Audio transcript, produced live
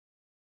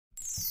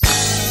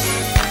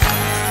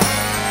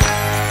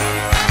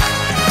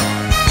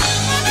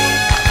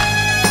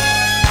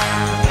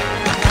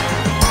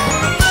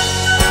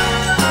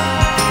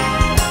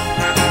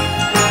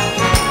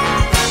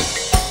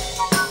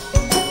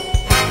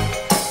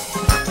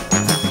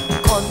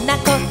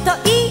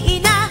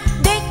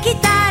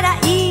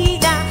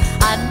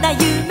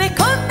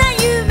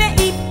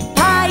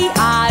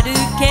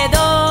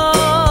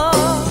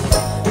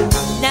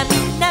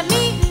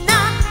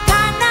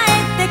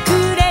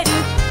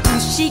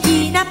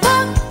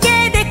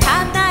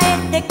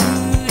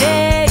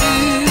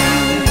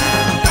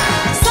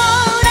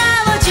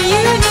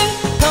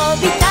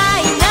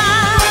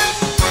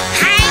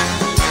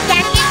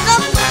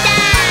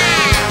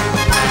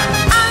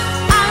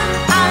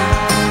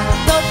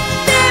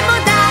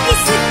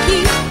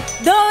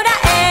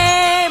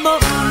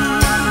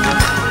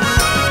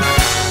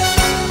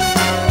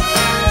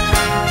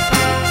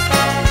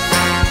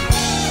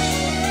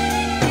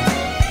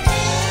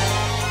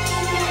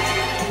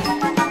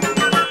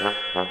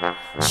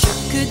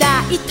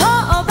い当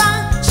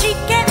番試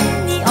験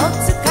にお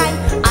使い、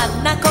あ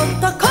んなことこ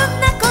ん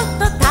なこ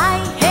と大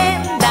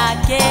変だ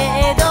け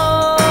ど、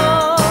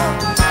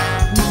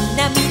みん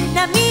なみん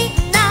なみん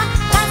な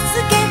助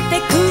け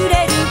てく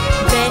れる、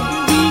便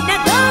利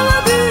な道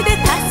具で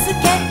助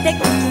けて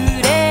く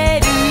れ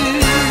る。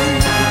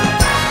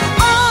お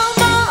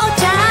も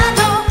ちゃ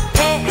の兵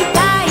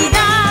隊だ、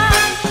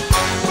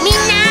みん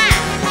な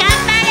頑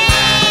張れ。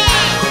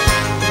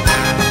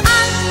あ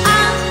んあん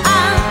あ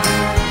ん、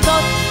とっ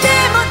て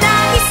も大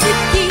好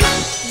き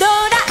ドラ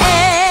え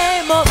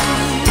もん。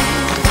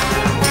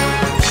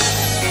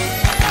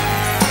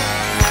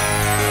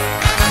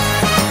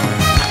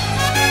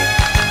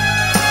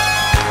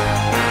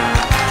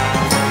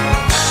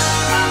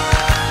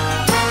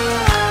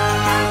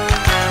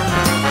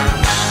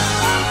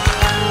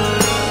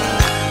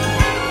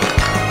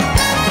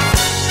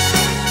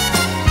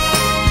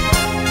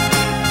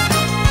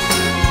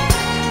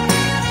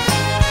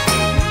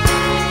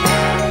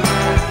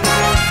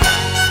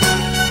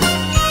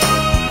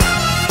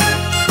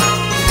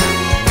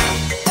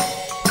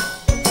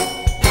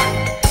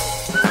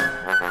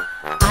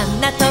あん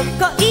なと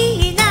こ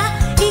いいな、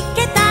行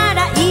けた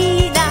ら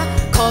いいな、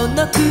こ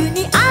の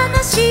国あ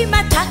の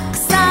島たく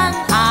さん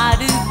あ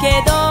る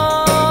けど、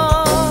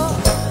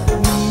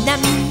みんな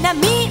みんな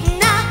みん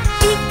な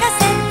行か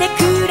せて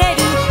くれ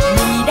る、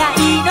未来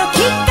の機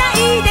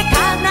械で叶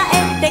え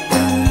てく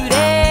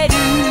れる。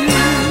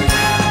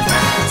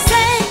世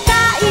界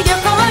旅行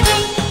に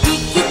行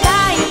き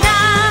たいな、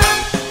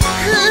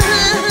ふふ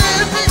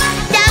ふふ、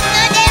どこ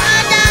でも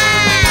だ。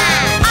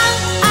あん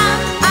あん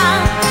あん、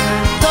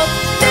とっ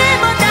て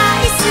も大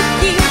好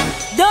き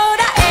ドラ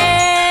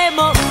え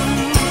もん。あ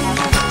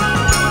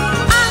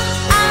ん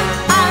あん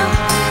あん、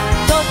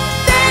とっ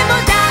ても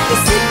大好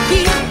き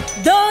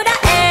ドラ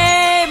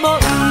えもん。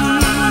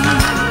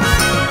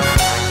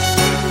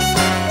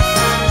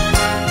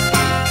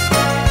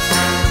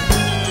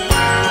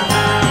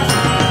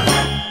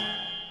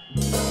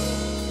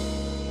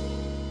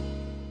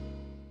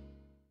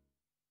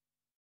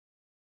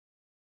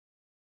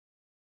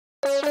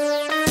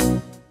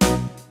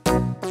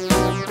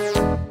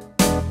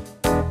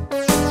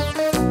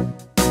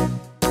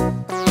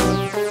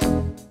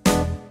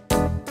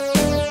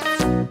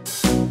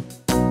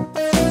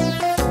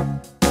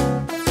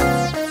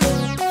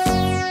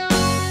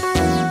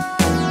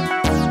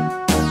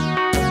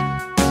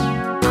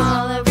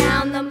All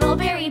around the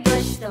mulberry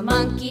bush, the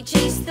monkey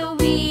chased the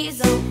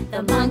weasel.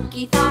 The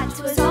monkey thought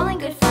 'twas all in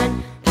good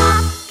fun.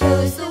 Pop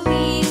goes the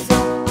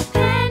weasel. A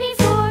penny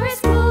for a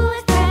spool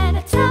of thread,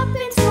 a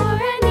tuppence for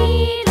a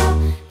needle.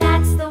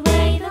 That's the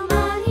way the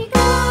money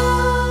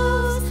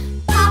goes.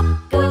 Pop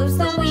goes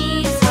the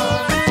weasel.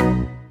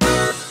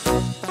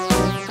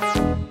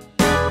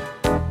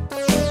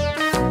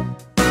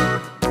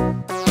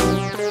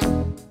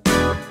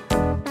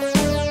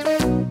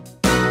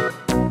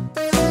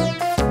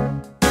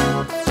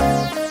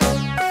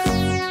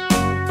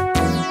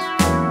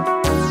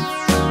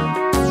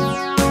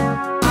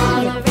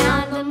 All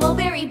around the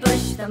mulberry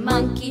bush, the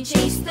monkey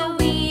chased the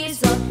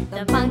weasel.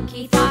 The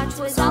monkey thought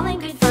 'twas all in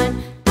good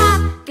fun.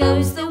 Pop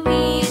goes the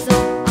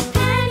weasel. A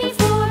penny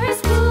for a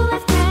spool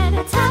of thread,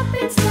 a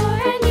tuppence for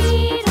a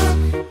needle.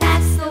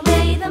 That's the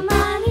way the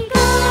money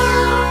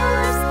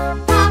goes.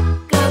 Pop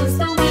goes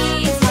the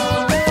weasel.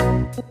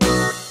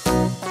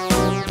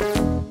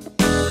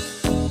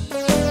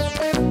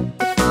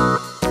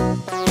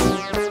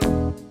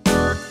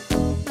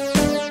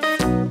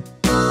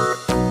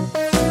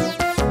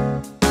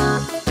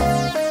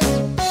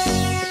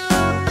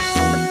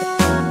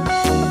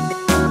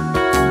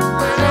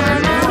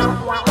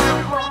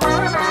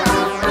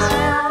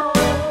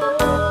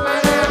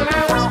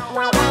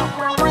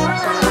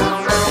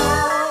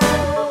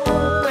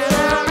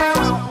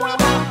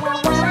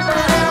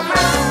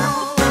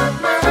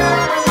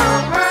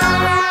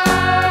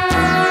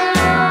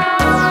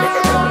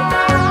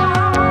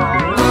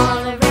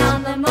 All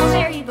around the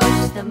mulberry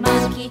bush, the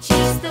monkey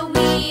chased the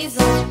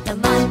weasel. The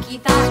monkey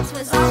thought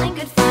 'twas all in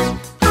good fun.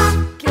 Pop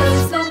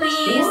goes the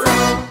weasel.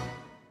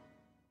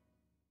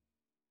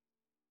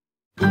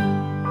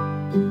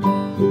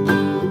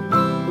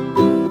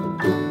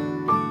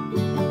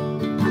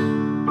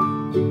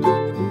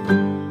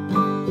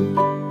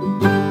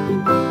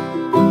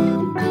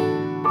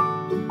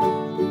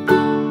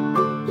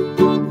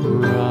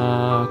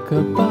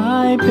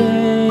 Rock-a-bye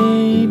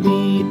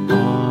baby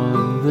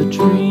on the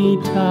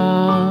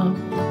treetop.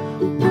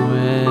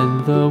 When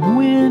the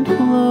wind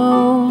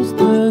blows,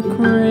 the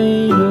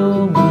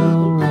cradle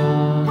will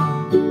rock.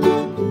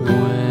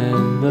 When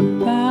the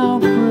bough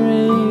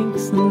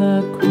breaks, the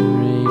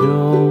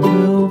cradle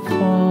will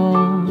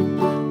fall.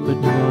 But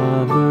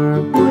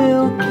mother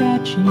will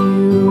catch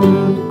you,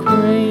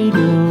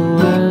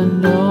 cradle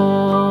and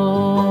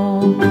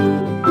all.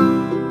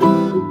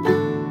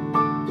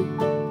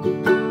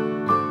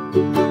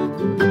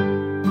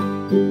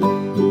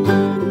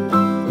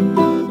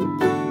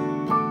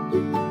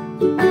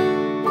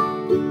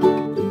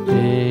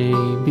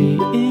 Baby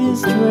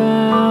is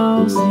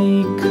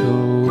drowsy,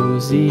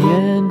 cozy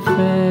and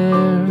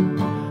fair.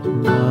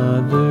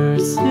 Mother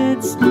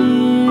sits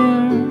near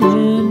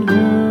in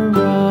her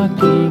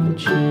rocking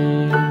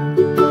chair.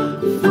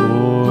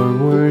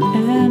 Forward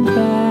and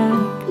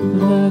back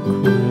the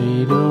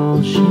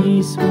cradle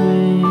she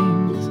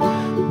swings.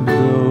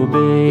 Though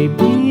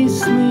baby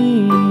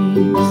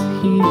sleeps,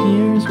 he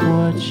hears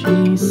what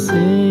she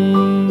sings.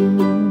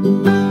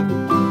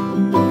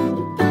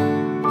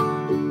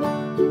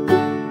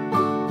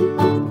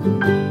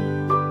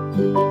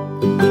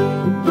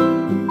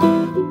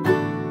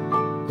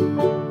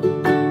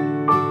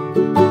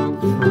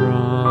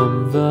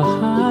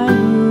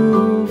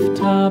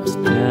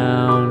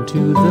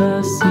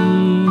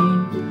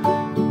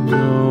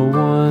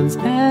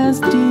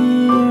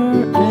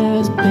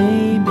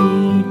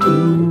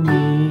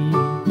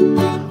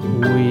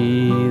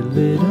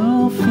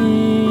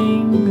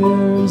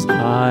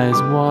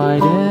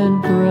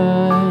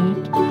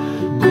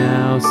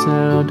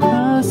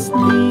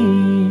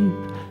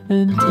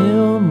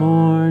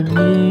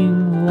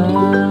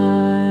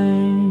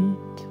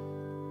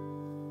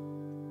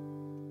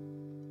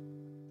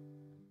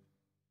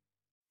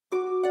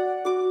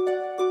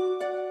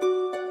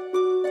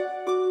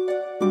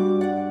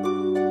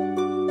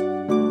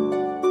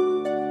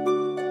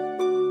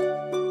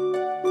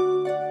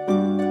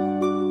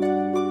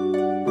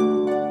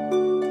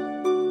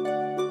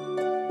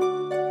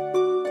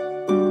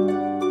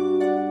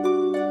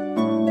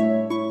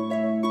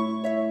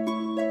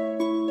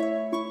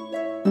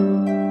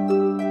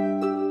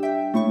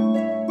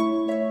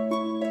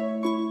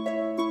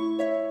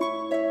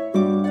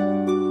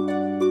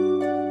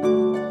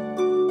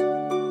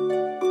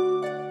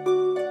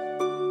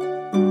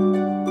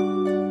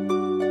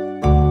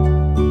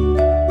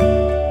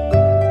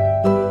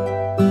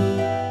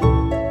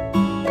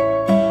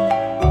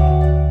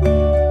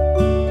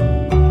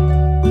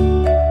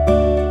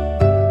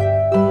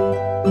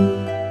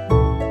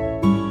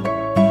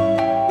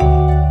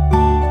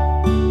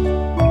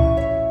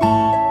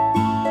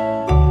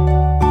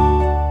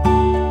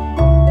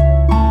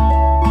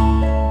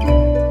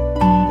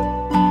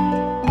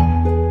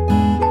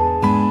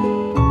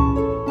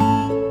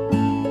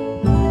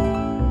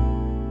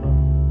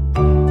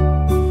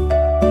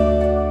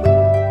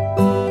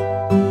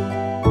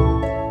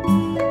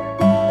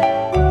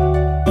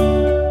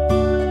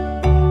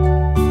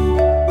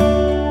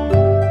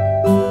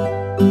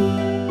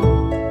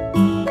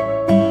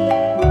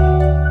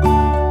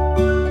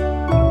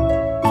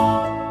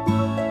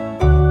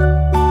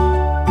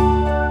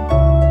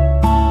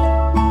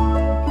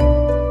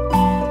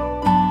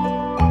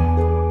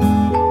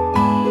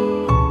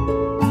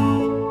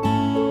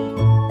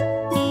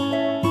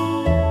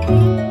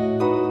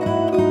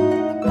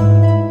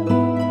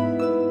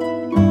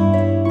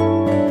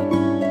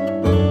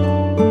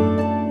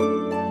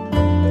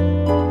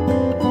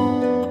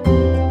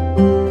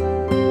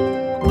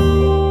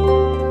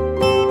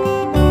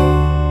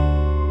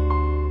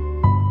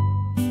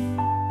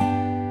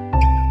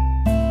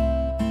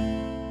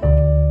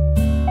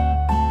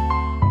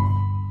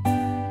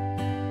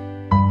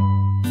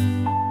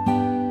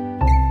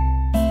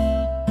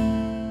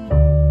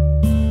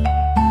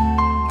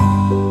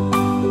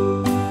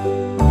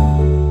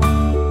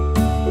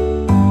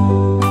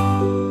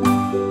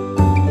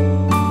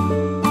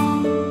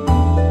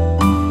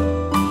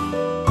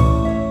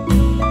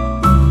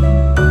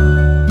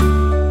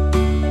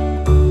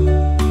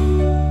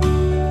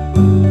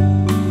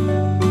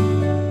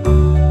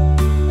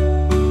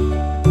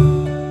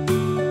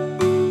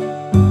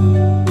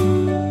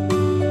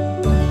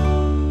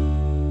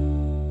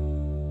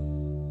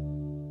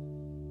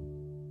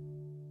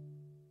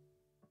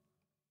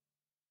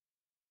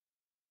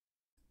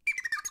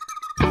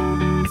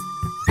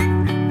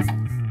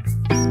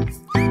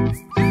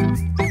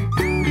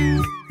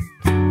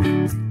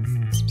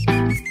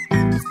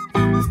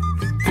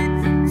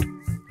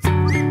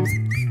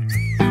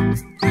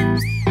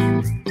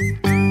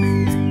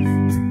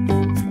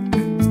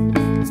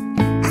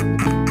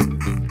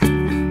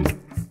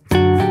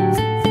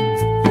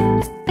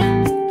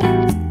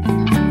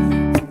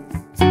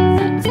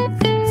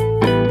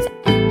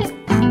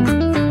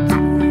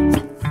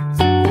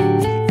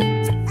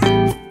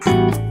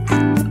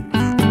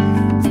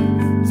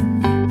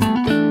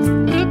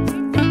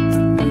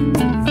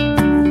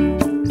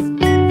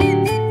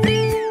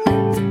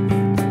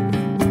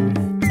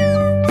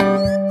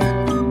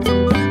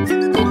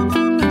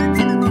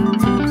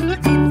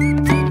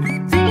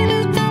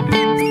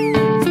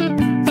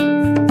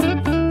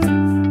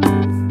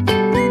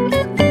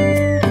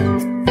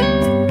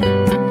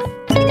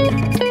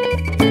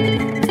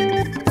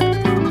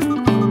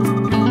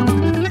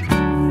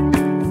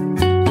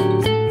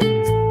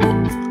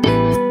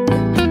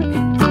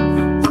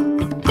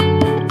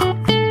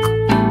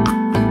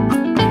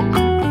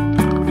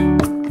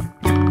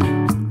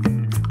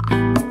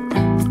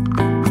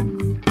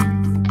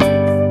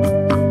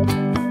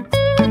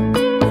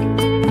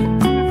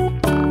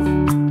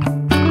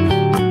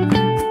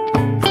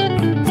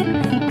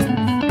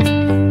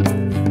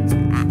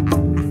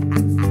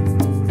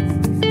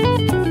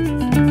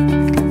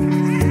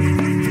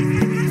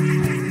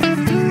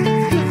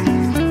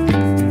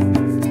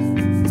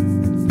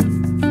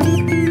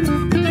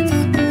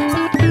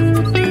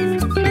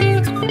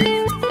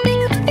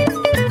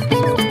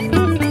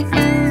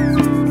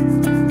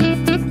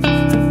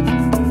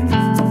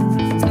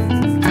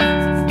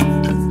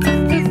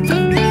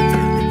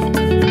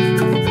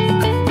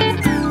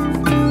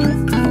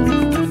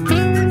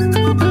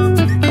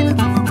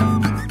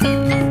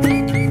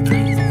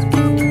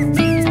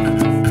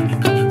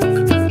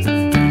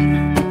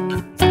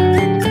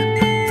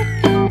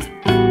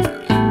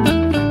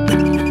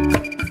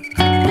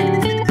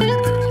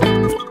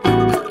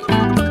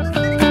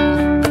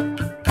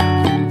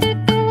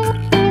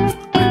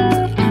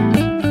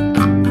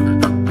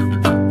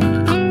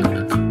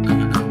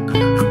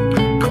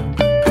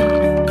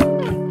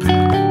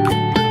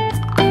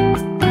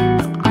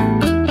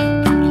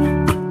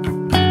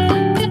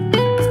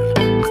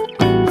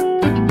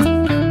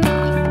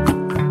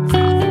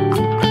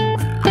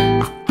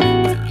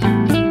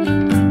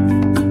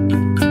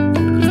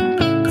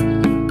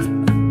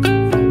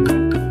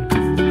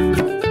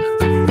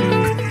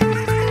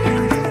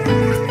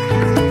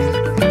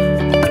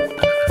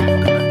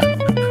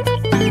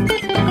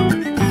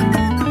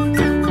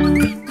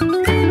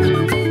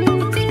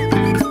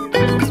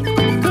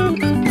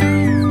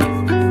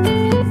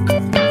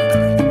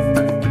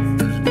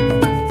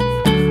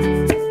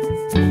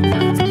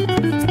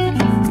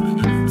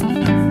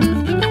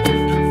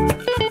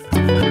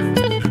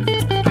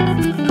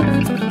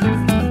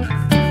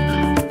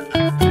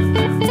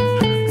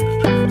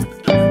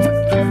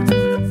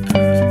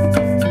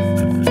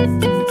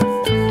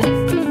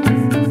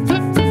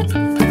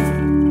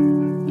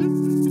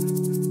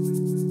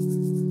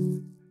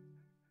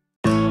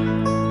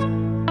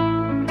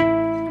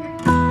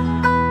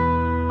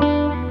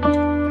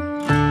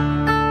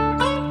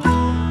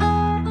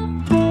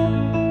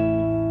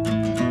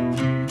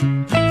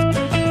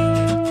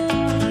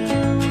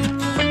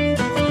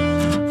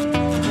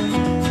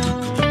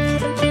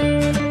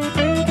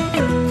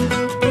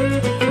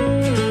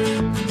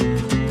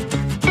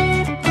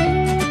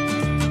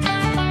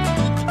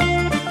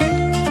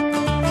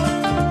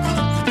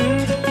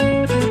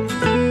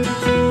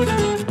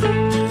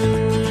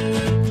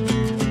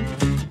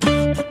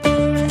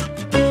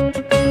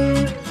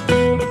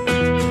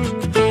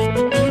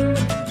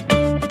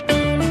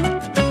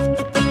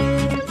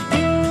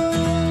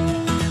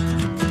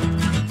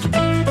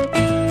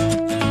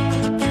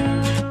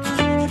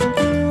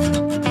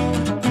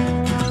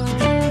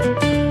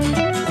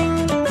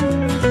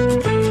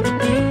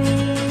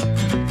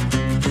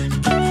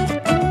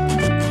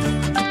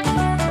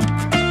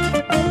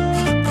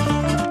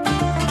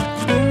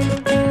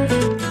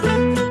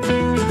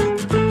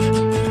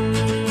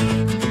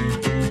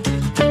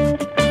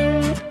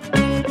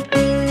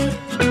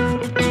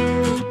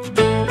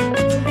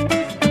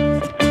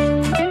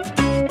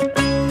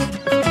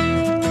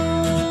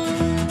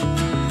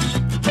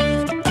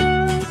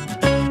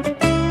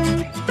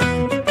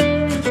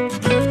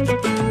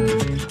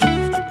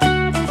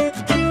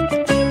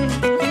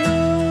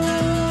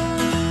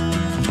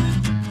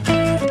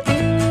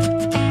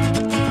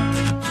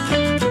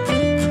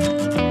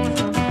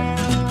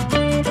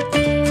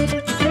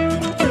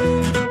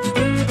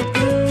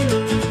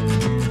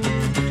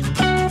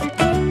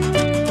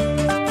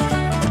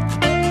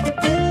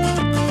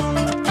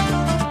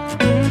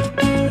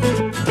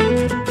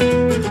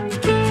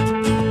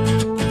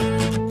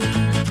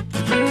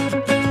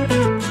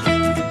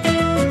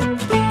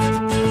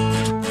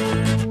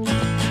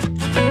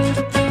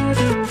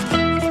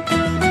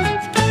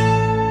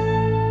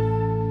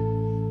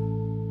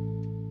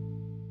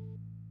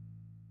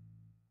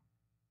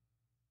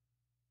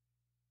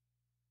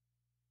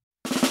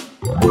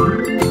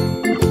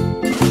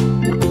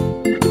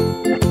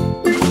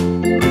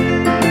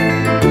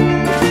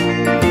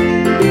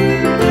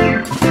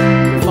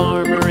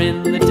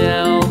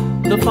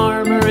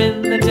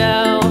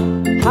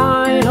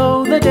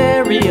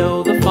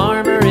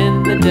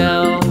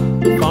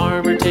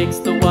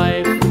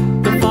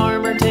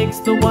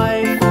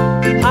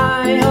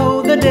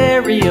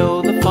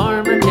 dairy-o, the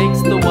farmer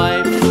takes the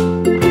wife.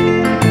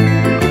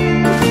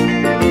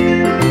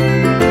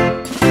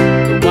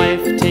 The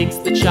wife takes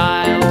the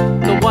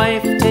child, the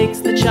wife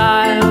takes the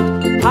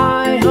child.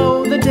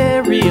 Hi-ho, the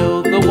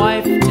dairy-o, the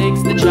wife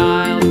takes the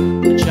child.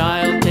 The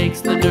child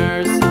takes the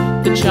nurse,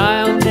 the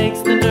child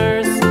takes the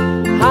nurse.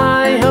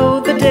 Hi-ho,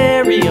 the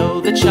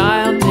dairy-o, the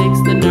child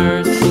takes the